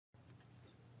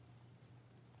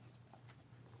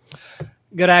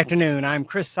Good afternoon. I'm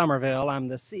Chris Somerville. I'm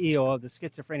the CEO of the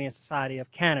Schizophrenia Society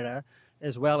of Canada,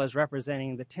 as well as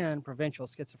representing the 10 provincial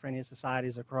schizophrenia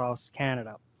societies across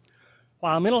Canada.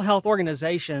 While mental health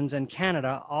organizations in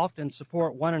Canada often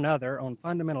support one another on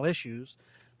fundamental issues,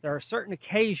 there are certain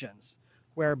occasions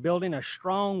where building a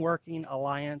strong working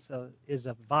alliance is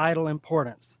of vital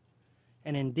importance.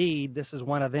 And indeed, this is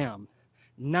one of them.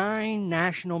 9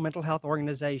 national mental health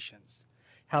organizations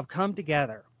have come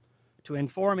together to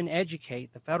inform and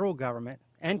educate the federal government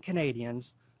and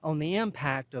Canadians on the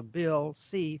impact of Bill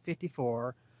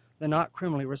C-54, the Not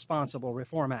Criminally Responsible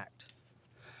Reform Act.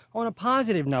 On a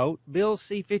positive note, Bill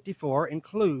C-54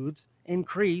 includes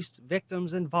increased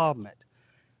victims' involvement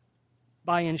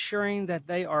by ensuring that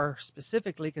they are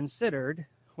specifically considered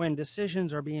when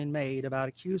decisions are being made about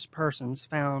accused persons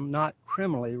found not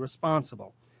criminally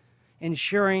responsible,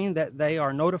 ensuring that they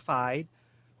are notified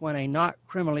when a not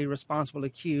criminally responsible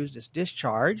accused is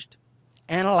discharged,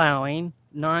 and allowing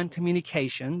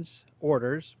non-communications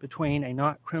orders between a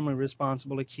not criminally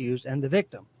responsible accused and the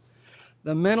victim.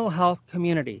 The mental health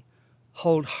community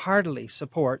wholeheartedly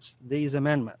supports these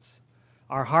amendments.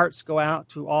 Our hearts go out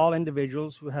to all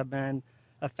individuals who have been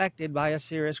affected by a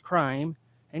serious crime,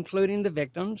 including the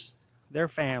victims, their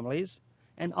families,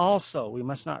 and also, we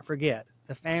must not forget,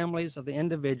 the families of the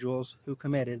individuals who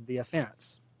committed the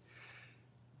offense.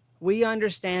 We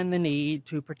understand the need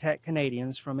to protect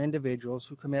Canadians from individuals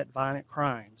who commit violent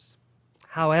crimes.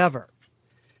 However,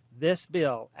 this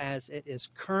bill, as it is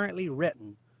currently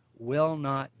written, will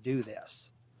not do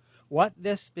this. What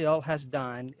this bill has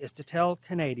done is to tell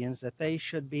Canadians that they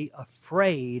should be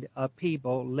afraid of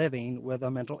people living with a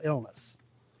mental illness.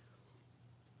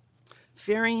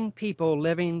 Fearing people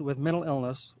living with mental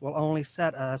illness will only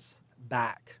set us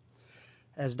back.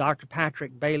 As Dr.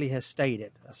 Patrick Bailey has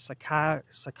stated, a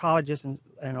psychologist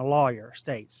and a lawyer,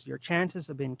 states, your chances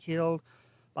of being killed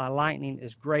by lightning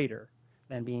is greater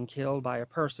than being killed by a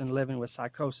person living with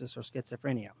psychosis or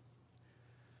schizophrenia.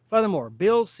 Furthermore,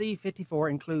 Bill C-54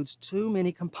 includes too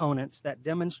many components that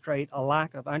demonstrate a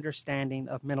lack of understanding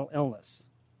of mental illness.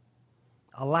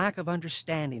 A lack of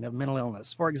understanding of mental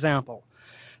illness. For example,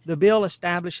 the bill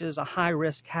establishes a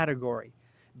high-risk category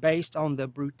based on the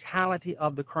brutality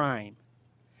of the crime.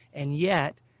 And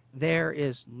yet, there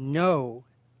is no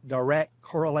direct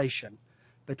correlation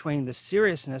between the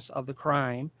seriousness of the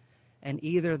crime and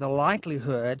either the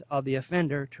likelihood of the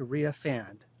offender to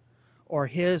reoffend or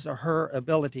his or her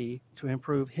ability to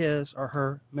improve his or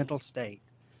her mental state.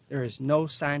 There is no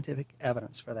scientific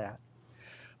evidence for that.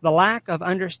 The lack of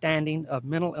understanding of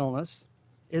mental illness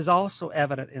is also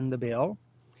evident in the bill,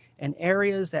 and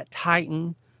areas that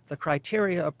tighten the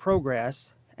criteria of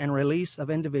progress and release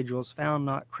of individuals found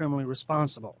not criminally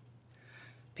responsible.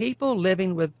 People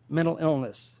living with mental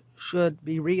illness should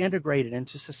be reintegrated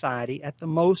into society at the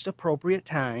most appropriate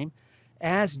time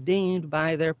as deemed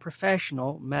by their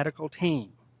professional medical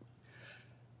team.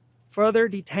 Further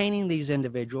detaining these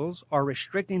individuals or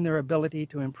restricting their ability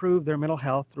to improve their mental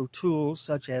health through tools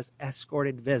such as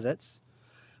escorted visits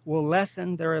will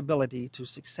lessen their ability to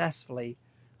successfully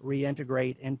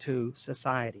reintegrate into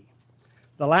society.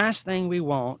 The last thing we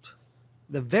want,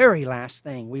 the very last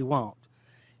thing we want,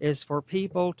 is for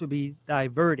people to be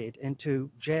diverted into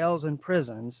jails and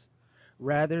prisons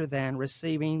rather than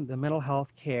receiving the mental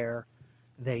health care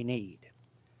they need.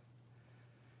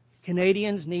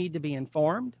 Canadians need to be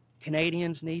informed.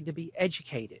 Canadians need to be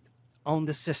educated on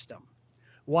the system.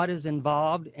 What is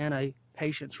involved in a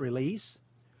patient's release?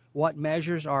 What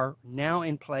measures are now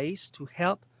in place to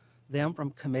help them from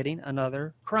committing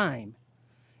another crime?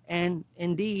 And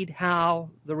indeed how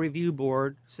the review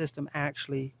board system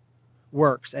actually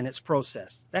works and its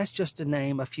process. That's just to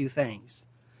name a few things.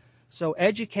 So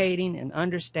educating and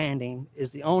understanding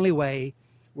is the only way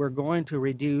we're going to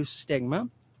reduce stigma.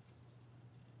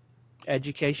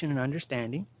 Education and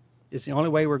understanding is the only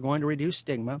way we're going to reduce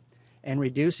stigma, and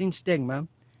reducing stigma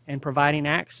and providing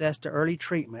access to early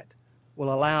treatment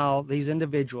will allow these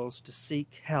individuals to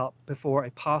seek help before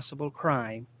a possible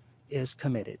crime is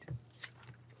committed.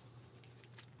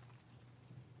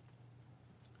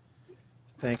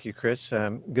 Thank you, Chris.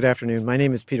 Good afternoon. My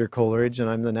name is Peter Coleridge, and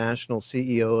I'm the National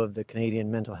CEO of the Canadian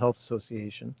Mental Health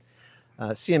Association.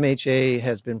 CMHA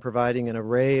has been providing an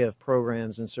array of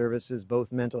programs and services,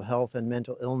 both mental health and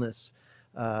mental illness,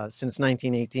 since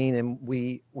 1918, and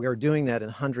we are doing that in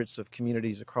hundreds of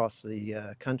communities across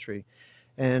the country.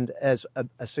 And as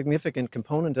a significant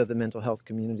component of the mental health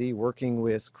community, working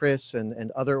with Chris and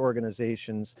other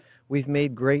organizations, we've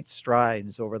made great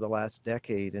strides over the last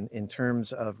decade in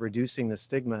terms of reducing the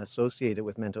stigma associated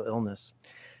with mental illness.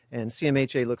 And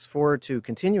CMHA looks forward to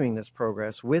continuing this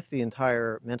progress with the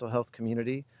entire mental health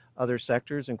community, other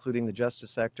sectors, including the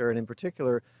justice sector, and in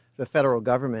particular, the federal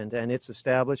government and its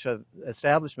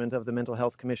establishment of the Mental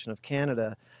Health Commission of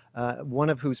Canada, one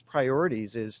of whose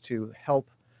priorities is to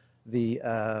help the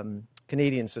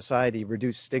Canadian society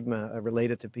reduce stigma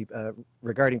related to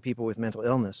regarding people with mental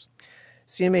illness.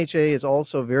 CMHA is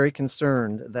also very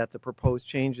concerned that the proposed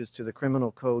changes to the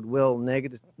criminal code will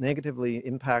negatively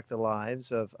impact the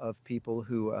lives of people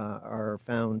who are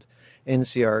found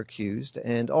NCR accused,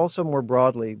 and also more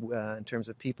broadly in terms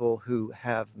of people who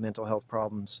have mental health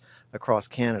problems across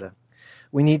Canada.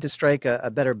 We need to strike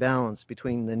a better balance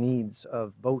between the needs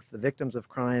of both the victims of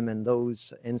crime and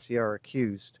those NCR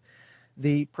accused.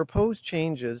 The proposed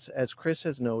changes, as Chris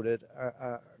has noted,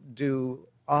 do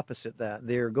opposite that.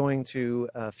 They're going to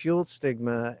fuel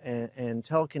stigma and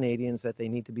tell Canadians that they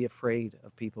need to be afraid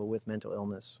of people with mental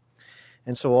illness.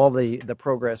 And so all the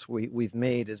progress we've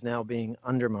made is now being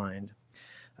undermined.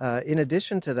 In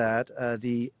addition to that,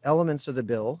 the elements of the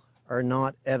bill are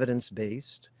not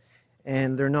evidence-based,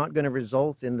 and they're not going to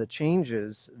result in the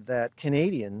changes that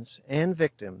Canadians and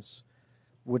victims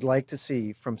would like to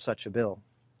see from such a bill.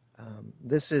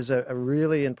 This is a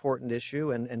really important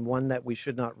issue and one that we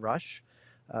should not rush.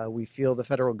 We feel the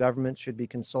federal government should be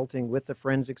consulting with the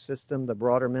forensic system, the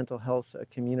broader mental health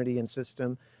community and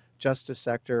system, justice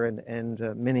sector, and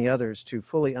many others to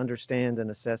fully understand and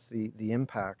assess the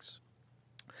impacts.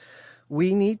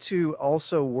 We need to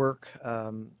also work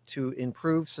to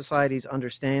improve society's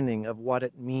understanding of what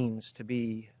it means to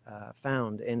be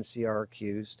found NCR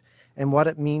accused and what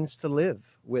it means to live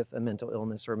with a mental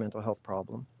illness or a mental health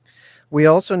problem. We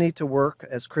also need to work,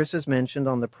 as Chris has mentioned,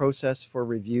 on the process for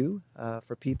review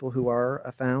for people who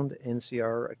are found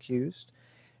NCR accused.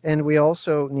 And we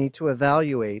also need to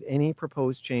evaluate any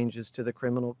proposed changes to the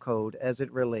criminal code as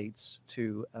it relates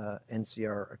to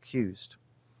NCR accused.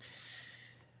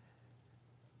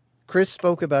 Chris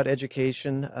spoke about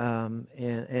education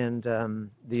and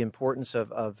the importance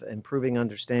of improving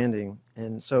understanding.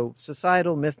 And so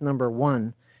societal myth number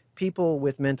one, people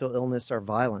with mental illness are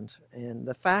violent. And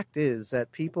the fact is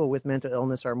that people with mental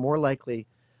illness are more likely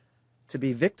to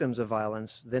be victims of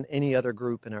violence than any other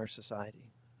group in our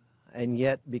society. And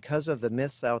yet, because of the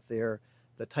myths out there,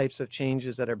 the types of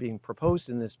changes that are being proposed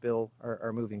in this bill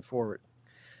are moving forward.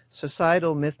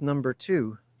 Societal myth number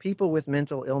two, people with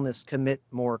mental illness commit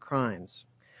more crimes.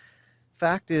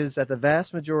 Fact is that the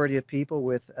vast majority of people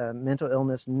with mental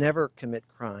illness never commit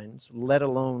crimes, let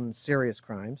alone serious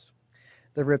crimes.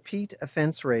 The repeat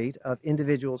offense rate of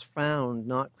individuals found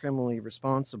not criminally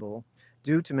responsible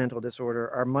due to mental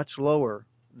disorder are much lower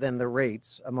than the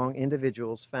rates among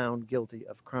individuals found guilty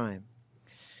of crime.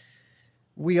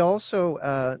 We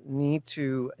also need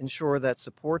to ensure that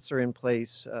supports are in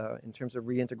place in terms of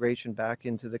reintegration back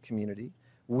into the community.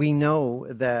 We know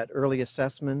that early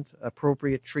assessment,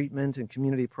 appropriate treatment, and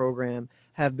community program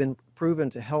have been proven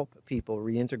to help people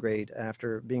reintegrate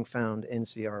after being found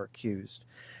NCR accused.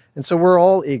 And so we're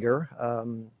all eager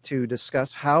to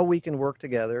discuss how we can work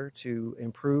together to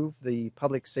improve the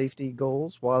public safety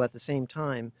goals while at the same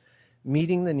time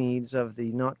meeting the needs of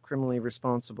the not criminally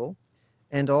responsible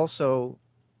and also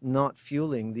not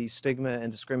fueling the stigma and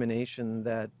discrimination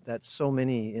that so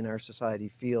many in our society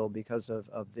feel because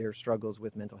of their struggles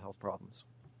with mental health problems.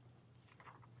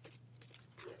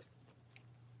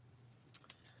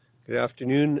 Good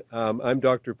afternoon. I'm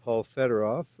Dr. Paul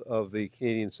Fedoroff of the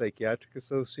Canadian Psychiatric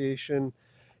Association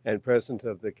and president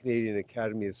of the Canadian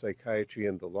Academy of Psychiatry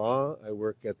and the Law. I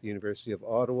work at the University of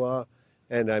Ottawa,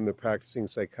 and I'm a practicing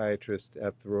psychiatrist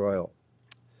at the Royal.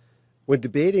 When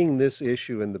debating this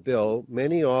issue in the bill,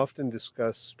 many often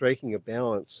discuss striking a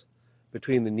balance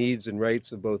between the needs and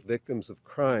rights of both victims of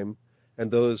crime and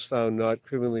those found not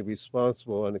criminally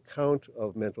responsible on account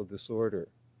of mental disorder.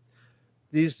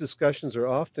 These discussions are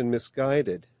often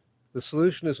misguided. The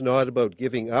solution is not about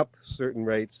giving up certain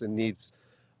rights and needs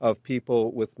of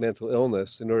people with mental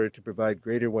illness in order to provide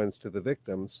greater ones to the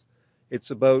victims.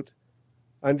 It's about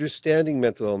understanding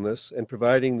mental illness and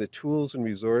providing the tools and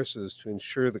resources to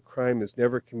ensure the crime is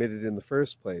never committed in the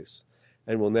first place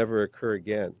and will never occur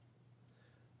again.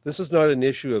 This is not an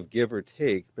issue of give or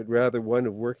take, but rather one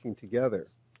of working together.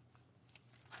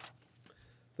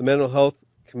 The mental health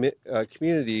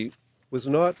community was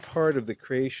not part of the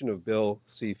creation of Bill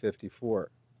C-54.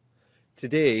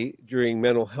 Today, during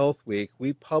Mental Health Week,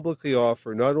 we publicly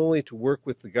offer not only to work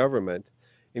with the government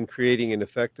in creating an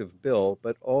effective bill,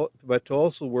 but to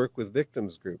also work with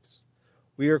victims groups.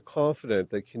 We are confident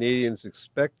that Canadians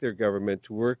expect their government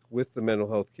to work with the mental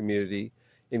health community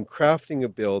in crafting a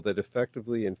bill that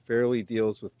effectively and fairly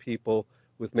deals with people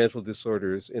with mental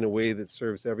disorders in a way that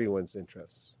serves everyone's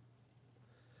interests.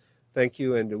 Thank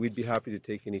you, and we'd be happy to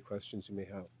take any questions you may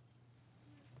have.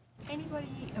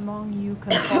 Anybody among you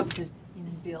consulted in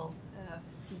Bill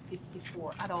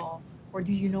C-54 at all? Or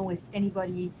do you know if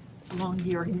anybody among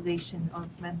the organization of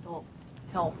mental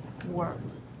health were?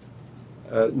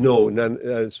 No, none.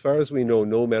 As far as we know,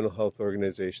 no mental health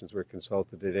organizations were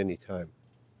consulted at any time.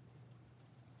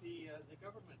 The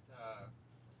government,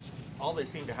 all they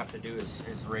seem to have to do is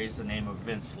raise the name of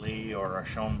Vince Lee or a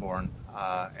Schoenborn,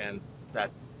 and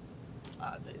that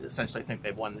they essentially think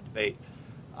they've won the debate.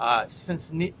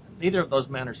 Since neither of those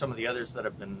men or some of the others that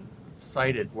have been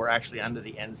cited were actually under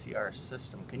the NCR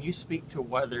system, can you speak to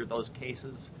whether those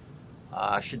cases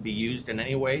should be used in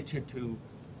any way to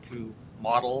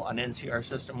model an NCR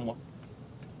system?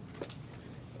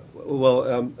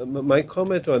 Well, my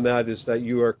comment on that is that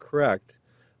you are correct.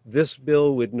 This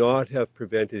bill would not have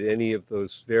prevented any of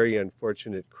those very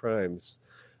unfortunate crimes.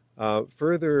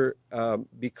 Further,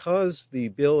 because the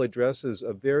bill addresses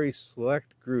a very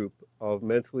select group of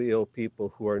mentally ill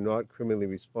people who are not criminally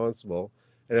responsible,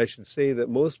 and I should say that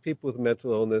most people with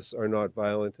mental illness are not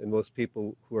violent, and most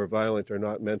people who are violent are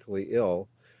not mentally ill,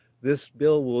 this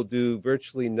bill will do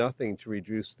virtually nothing to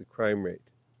reduce the crime rate.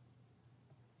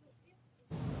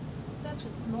 Such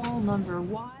a small number,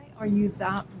 why are you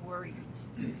that worried?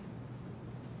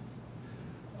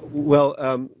 Well,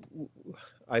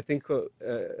 I think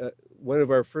one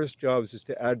of our first jobs is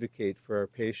to advocate for our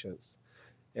patients.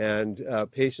 And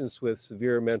patients with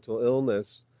severe mental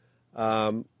illness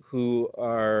who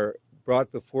are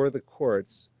brought before the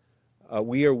courts,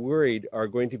 we are worried are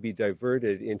going to be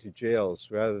diverted into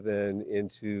jails rather than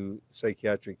into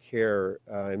psychiatric care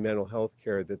and mental health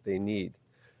care that they need.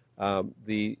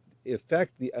 The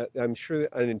effect, I'm sure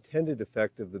the unintended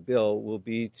effect of the bill will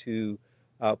be to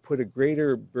put a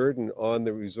greater burden on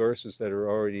the resources that are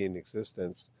already in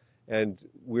existence, and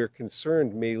we're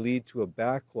concerned may lead to a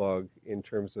backlog in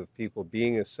terms of people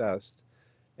being assessed,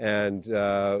 and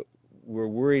we're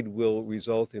worried will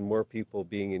result in more people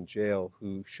being in jail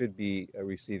who should be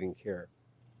receiving care.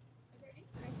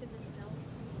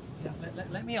 Yeah,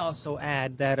 let me also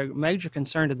add that a major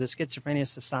concern to the Schizophrenia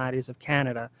Societies of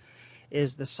Canada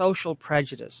is the social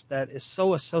prejudice that is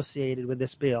so associated with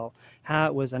this bill, how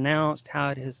it was announced, how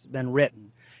it has been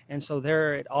written. And so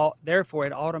therefore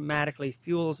it automatically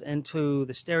fuels into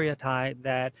the stereotype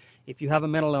that if you have a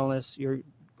mental illness, you're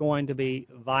going to be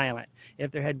violent.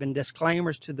 If there had been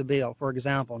disclaimers to the bill, for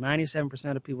example,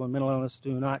 97% of people with mental illness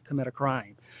do not commit a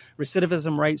crime.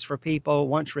 Recidivism rates for people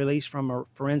once released from a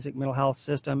forensic mental health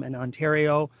system in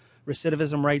Ontario,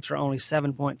 recidivism rates are only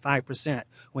 7.5%.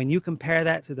 When you compare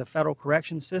that to the federal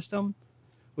correction system,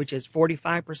 which is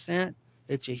 45%,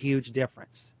 it's a huge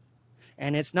difference.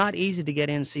 And it's not easy to get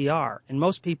NCR. And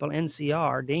most people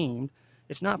NCR deemed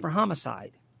it's not for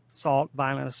homicide,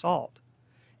 violent assault.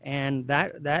 And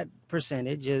that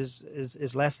percentage is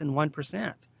less than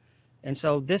 1%. And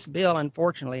so this bill,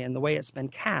 unfortunately, and the way it's been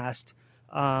cast,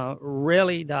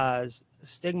 really does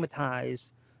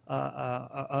stigmatize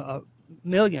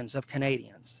millions of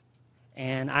Canadians.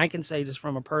 And I can say just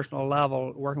from a personal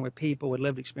level, working with people with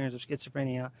lived experience of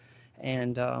schizophrenia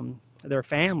and their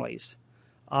families,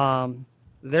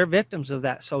 they're victims of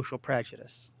that social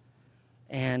prejudice.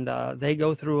 And they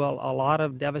go through a lot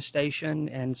of devastation.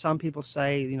 And some people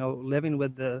say, you know, living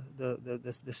with the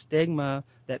stigma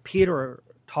that Peter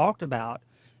talked about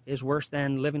is worse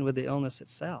than living with the illness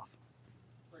itself.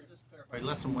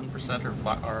 Less than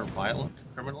 1% are violent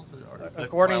criminals?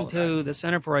 According to the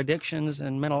Center for Addictions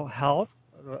and Mental Health,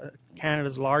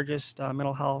 Canada's largest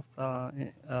mental health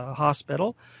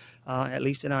hospital, at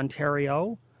least in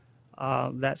Ontario,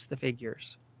 that's the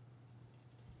figures.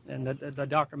 And the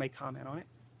doctor may comment on it.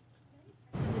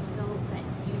 To this bill that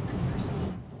you could foresee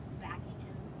backing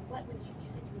in, what would you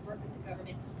said you would work with the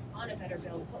government on a better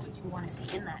bill? What would you want to see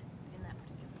in that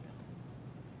particular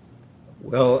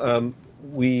bill? Well,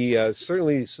 we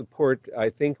certainly support, I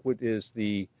think, what is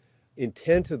the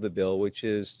intent of the bill, which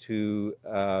is to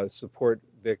support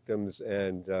victims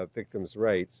and victims'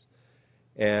 rights.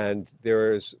 And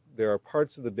there are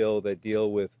parts of the bill that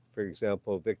deal with, for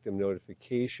example, victim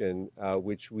notification,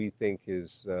 which we think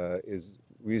is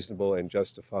reasonable and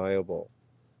justifiable.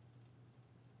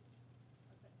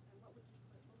 And what would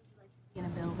you like to see in a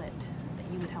bill that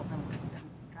you would help them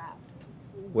draft?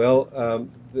 Well,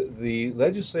 the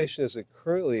legislation as it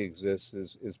currently exists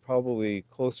is probably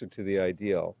closer to the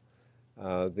ideal.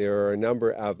 There are a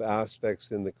number of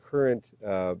aspects in the current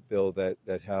bill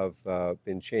that have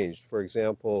been changed. For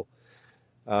example,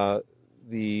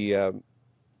 the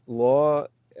law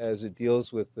as it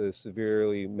deals with the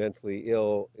severely mentally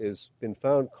ill, has been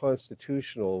found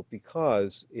constitutional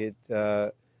because it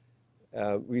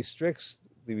restricts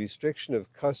the restriction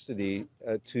of custody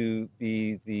to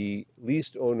be the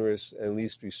least onerous and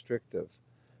least restrictive.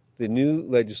 The new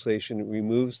legislation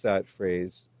removes that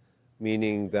phrase,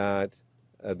 meaning that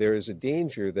there is a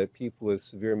danger that people with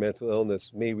severe mental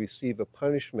illness may receive a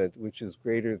punishment which is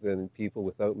greater than people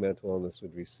without mental illness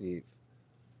would receive.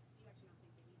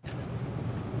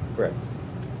 Correct.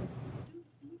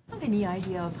 Do you have any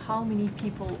idea of how many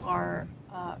people are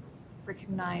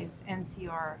recognized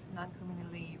NCR,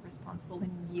 non-criminally responsible,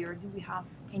 in a year? Do we have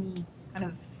any kind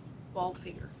of ball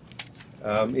figure?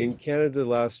 In Canada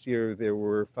last year, there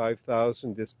were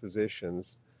 5,000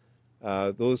 dispositions.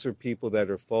 Those are people that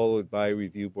are followed by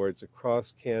review boards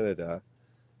across Canada.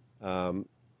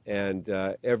 And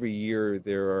every year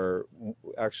there are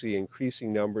actually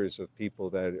increasing numbers of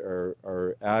people that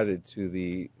are added to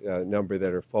the number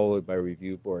that are followed by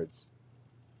review boards.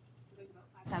 So there's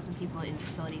about 5,000 people in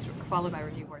facilities followed by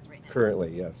review boards right now.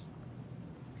 Currently, yes.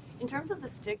 In terms of the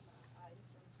stigma,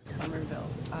 Somerville,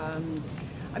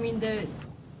 I mean,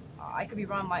 I could be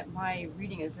wrong. My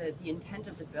reading is that the intent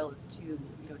of the bill is to,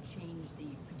 change the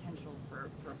potential for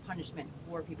punishment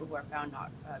for people who are found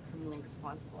not criminally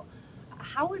responsible.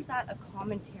 How is that a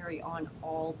commentary on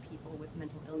all people with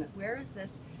mental illness? Where is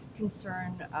this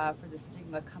concern for the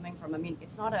stigma coming from? I mean,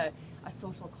 it's not a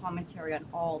social commentary on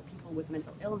all people with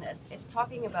mental illness. It's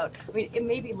talking about, I mean, it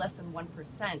may be less than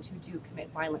 1% who do commit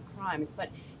violent crimes, but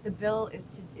the bill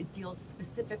it deals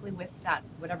specifically with that,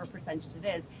 whatever percentage it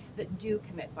is, that do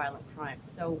commit violent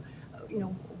crimes. So,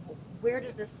 where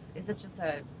does this, is this just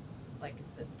the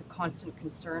constant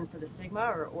concern for the stigma,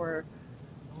 or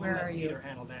where are you? Peter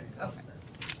handle that. Okay.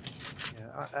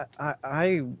 Yeah,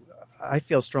 I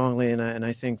feel strongly, and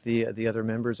I think the other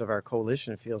members of our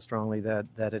coalition feel strongly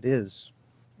that it is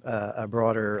a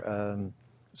broader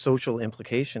social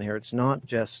implication here. It's not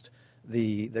just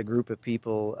the group of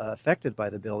people affected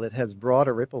by the bill. It has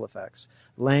broader ripple effects.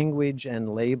 Language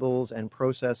and labels and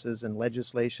processes and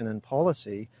legislation and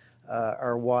policy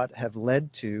are what have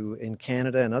led to, in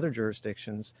Canada and other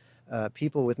jurisdictions,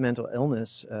 people with mental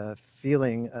illness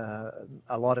feeling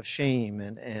a lot of shame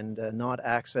and not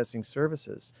accessing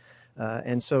services.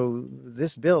 And so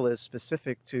this bill is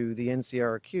specific to the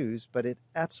NCR accused, but it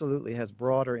absolutely has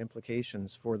broader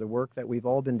implications for the work that we've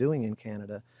all been doing in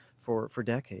Canada for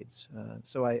decades.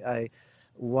 So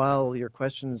while your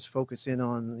questions focus in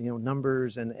on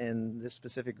numbers and this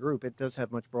specific group, it does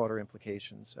have much broader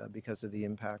implications because of the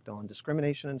impact on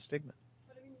discrimination and stigma.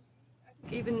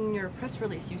 Even in your press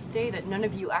release, you say that none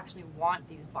of you actually want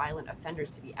these violent offenders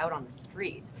to be out on the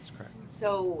street. That's correct.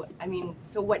 So, I mean,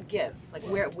 so what gives? Like,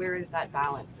 where is that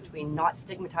balance between not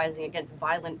stigmatizing against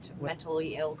violent,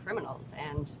 mentally ill criminals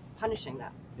and punishing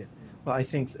them? Yeah. Well, I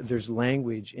think there's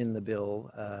language in the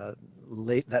bill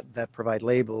that provide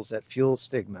labels that fuel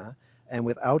stigma, and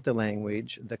without the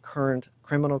language, the current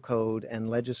criminal code and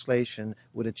legislation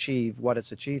would achieve what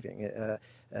it's achieving.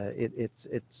 It's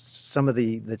some of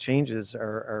the changes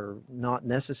are not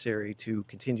necessary to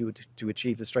continue to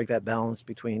achieve, to strike that balance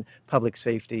between public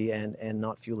safety and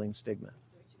not fueling stigma.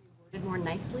 So it should be worded more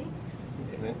nicely?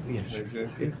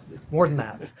 Yes. More than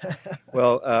that.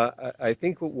 Well, I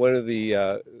think one of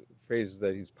the phrases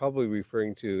that he's probably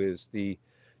referring to is the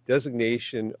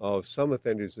designation of some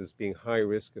offenders as being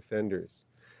high-risk offenders.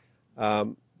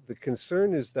 The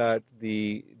concern is that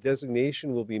the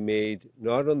designation will be made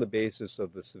not on the basis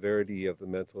of the severity of the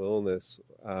mental illness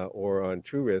or on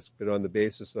true risk, but on the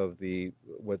basis of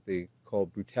what they call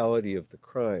brutality of the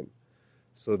crime,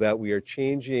 so that we are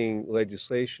changing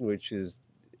legislation which is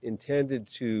intended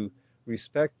to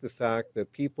respect the fact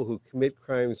that people who commit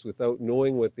crimes without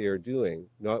knowing what they are doing,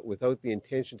 not without the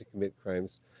intention to commit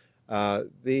crimes,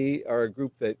 they are a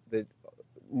group that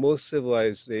most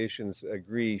civilizations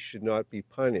agree should not be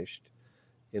punished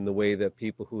in the way that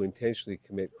people who intentionally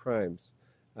commit crimes.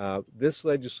 This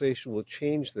legislation will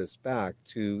change this back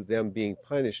to them being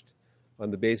punished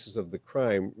on the basis of the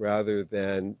crime rather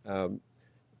than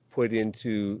put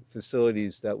into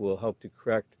facilities that will help to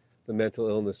correct the mental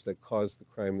illness that caused the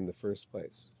crime in the first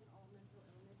place. Can all mental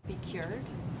illness be cured?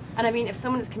 And I mean, if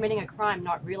someone is committing a crime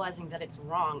not realizing that it's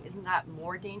wrong, isn't that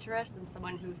more dangerous than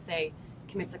someone who, say,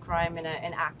 commits a crime in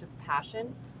an act of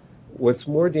passion? What's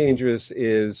more dangerous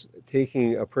is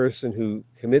taking a person who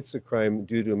commits a crime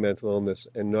due to a mental illness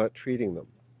and not treating them.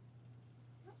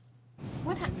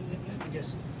 What happened?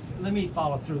 Let me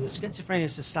follow through. The Schizophrenia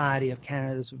Society of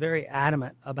Canada is very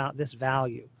adamant about this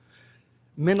value.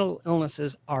 Mental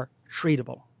illnesses are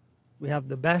treatable. We have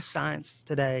the best science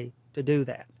today to do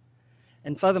that.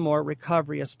 And furthermore,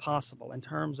 recovery is possible in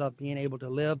terms of being able to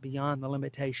live beyond the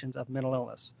limitations of mental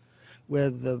illness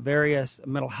with the various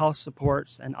mental health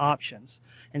supports and options.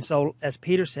 And so, as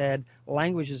Peter said,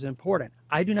 language is important.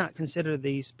 I do not consider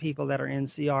these people that are in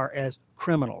CR as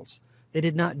criminals. They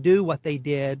did not do what they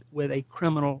did with a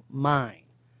criminal mind.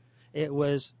 It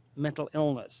was mental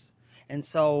illness. And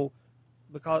so,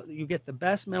 because you get the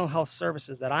best mental health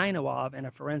services that I know of in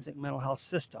a forensic mental health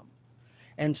system.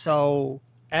 And so,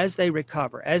 as they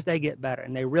recover, as they get better,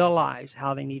 and they realize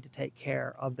how they need to take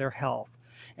care of their health,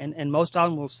 and most of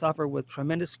them will suffer with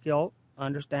tremendous guilt,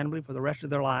 understandably, for the rest of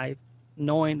their life,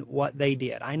 knowing what they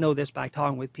did. I know this by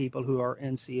talking with people who are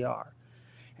in CR.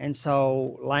 And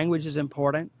so language is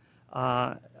important.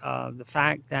 The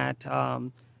fact that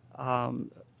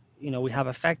we have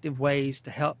effective ways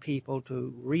to help people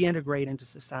to reintegrate into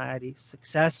society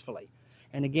successfully.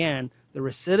 And again, the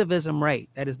recidivism rate,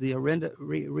 that is the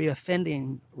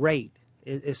reoffending rate,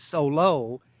 is so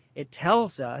low, it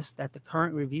tells us that the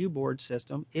current review board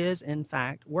system is in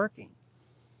fact working.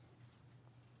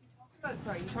 You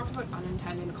talked about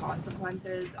unintended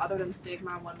consequences. Other than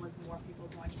stigma, one was more people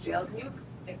going to jail. Can you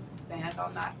expand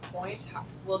on that point?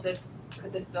 Could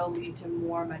this bill lead to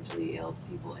more mentally ill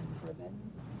people in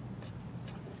prisons?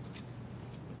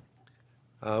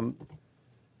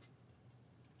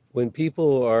 When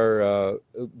people are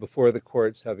before the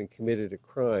courts having committed a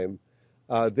crime,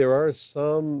 there are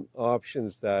some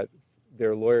options that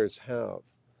their lawyers have.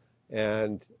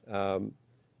 And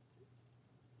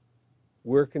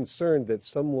we're concerned that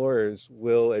some lawyers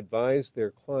will advise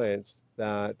their clients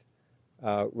that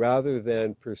rather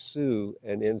than pursue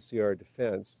an NCR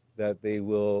defense, that they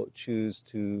will choose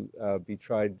to be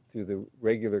tried through the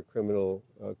regular criminal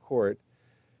court,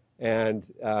 and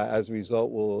as a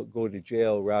result will go to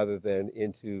jail rather than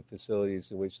into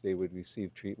facilities in which they would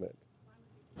receive treatment,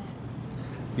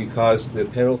 because the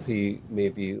penalty may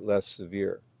be less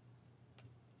severe.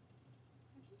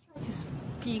 Have you tried to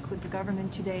speak with the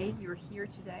government today? You're here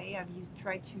today. Have you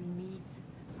tried to meet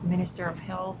the Minister of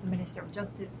Health, the Minister of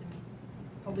Justice, the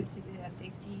Public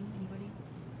Safety, anybody?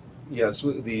 Yes,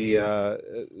 we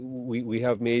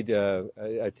have made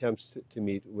attempts to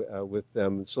meet with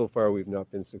them. So far, we've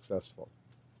not been successful.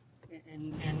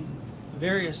 And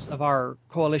various of our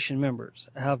coalition members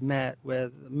have met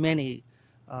with many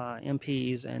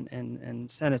MPs and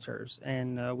senators,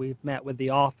 and we've met with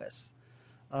the office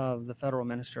of the Federal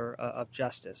Minister of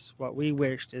Justice. What we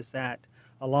wished is that,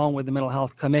 along with the Mental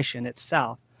Health Commission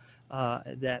itself,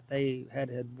 that they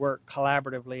had worked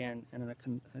collaboratively and in a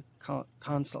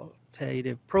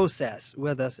consultative process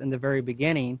with us in the very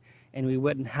beginning, and we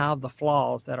wouldn't have the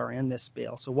flaws that are in this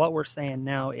bill. So what we're saying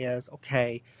now is,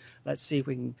 okay, let's see if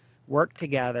we can work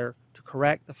together to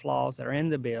correct the flaws that are in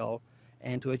the bill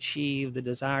and to achieve the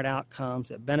desired outcomes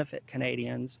that benefit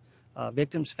Canadians,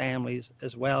 victims' families,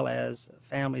 as well as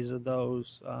families of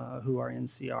those who are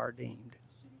NCR deemed.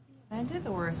 Amended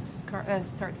or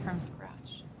start from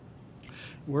scratch?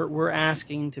 We're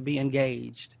asking to be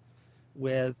engaged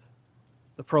with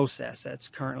the process that's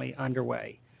currently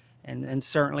underway. And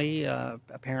certainly,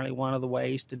 apparently one of the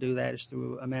ways to do that is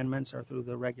through amendments or through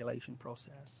the regulation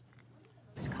process.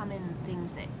 Most common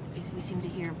things that we seem to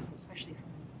hear, especially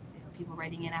from people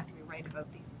writing in after we write about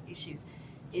these issues,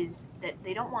 is that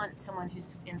they don't want someone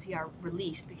who's NCR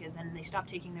released because then they stop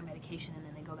taking their medication and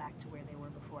then they go back to where they were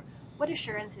before. What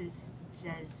assurances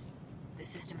does the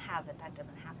system have that that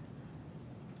doesn't happen?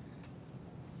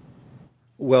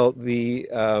 Well,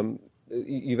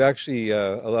 you've actually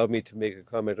allowed me to make a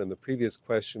comment on the previous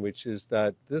question, which is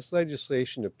that this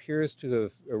legislation appears to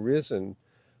have arisen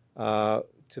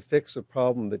to fix a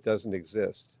problem that doesn't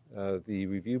exist. The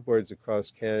review boards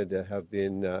across Canada have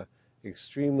been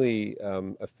extremely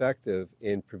effective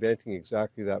in preventing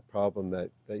exactly that problem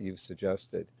that you've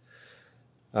suggested.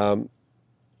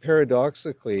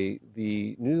 Paradoxically,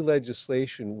 the new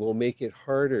legislation will make it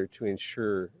harder to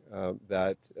ensure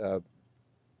that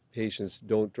patients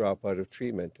don't drop out of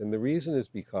treatment. And the reason is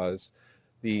because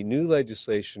the new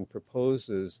legislation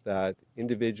proposes that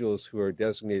individuals who are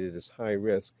designated as high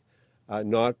risk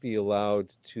not be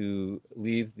allowed to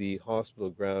leave the hospital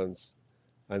grounds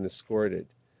unescorted.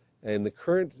 In the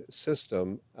current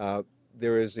system,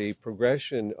 there is a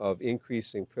progression of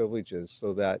increasing privileges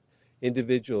so that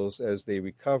individuals, as they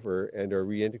recover and are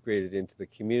reintegrated into the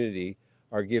community,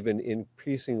 are given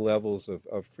increasing levels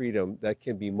of freedom that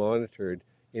can be monitored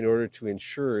in order to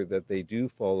ensure that they do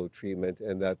follow treatment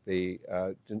and that they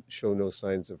show no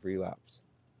signs of relapse.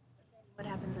 What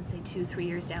happens in, say, 2-3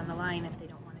 years down the line if they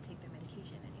don't want to take their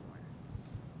medication anymore?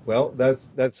 Well,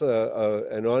 that's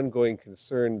an ongoing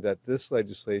concern that this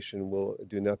legislation will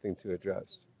do nothing to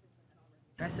address.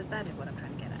 addresses that is what I'm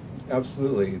trying to get at.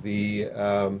 Absolutely. The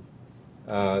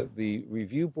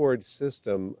review board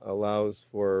system allows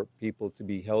for people to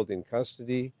be held in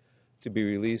custody, to be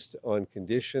released on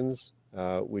conditions,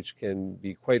 which can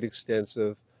be quite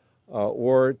extensive,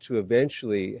 or to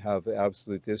eventually have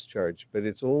absolute discharge. But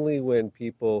it's only when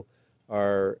people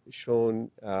are shown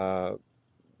in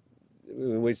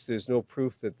which there's no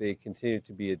proof that they continue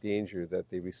to be a danger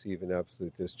that they receive an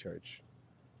absolute discharge.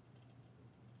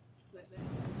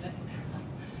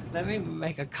 Let me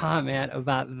make a comment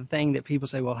about the thing that people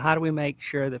say, well, how do we make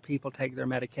sure that people take their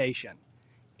medication?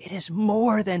 It is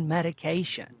more than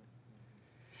medication.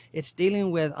 It's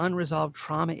dealing with unresolved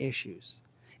trauma issues.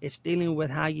 It's dealing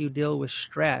with how you deal with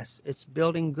stress. It's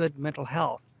building good mental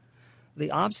health.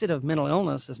 The opposite of mental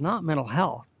illness is not mental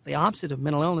health. The opposite of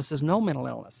mental illness is no mental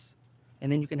illness.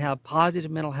 And then you can have positive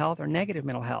mental health or negative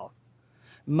mental health.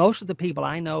 Most of the people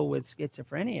I know with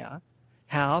schizophrenia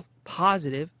have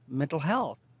positive mental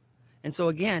health. And so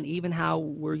again, even how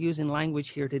we're using language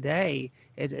here today,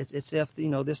 it's if, you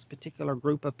know, this particular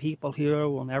group of people here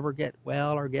will never get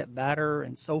well or get better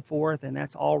and so forth, and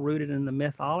that's all rooted in the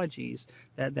mythologies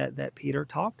that Peter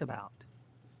talked about.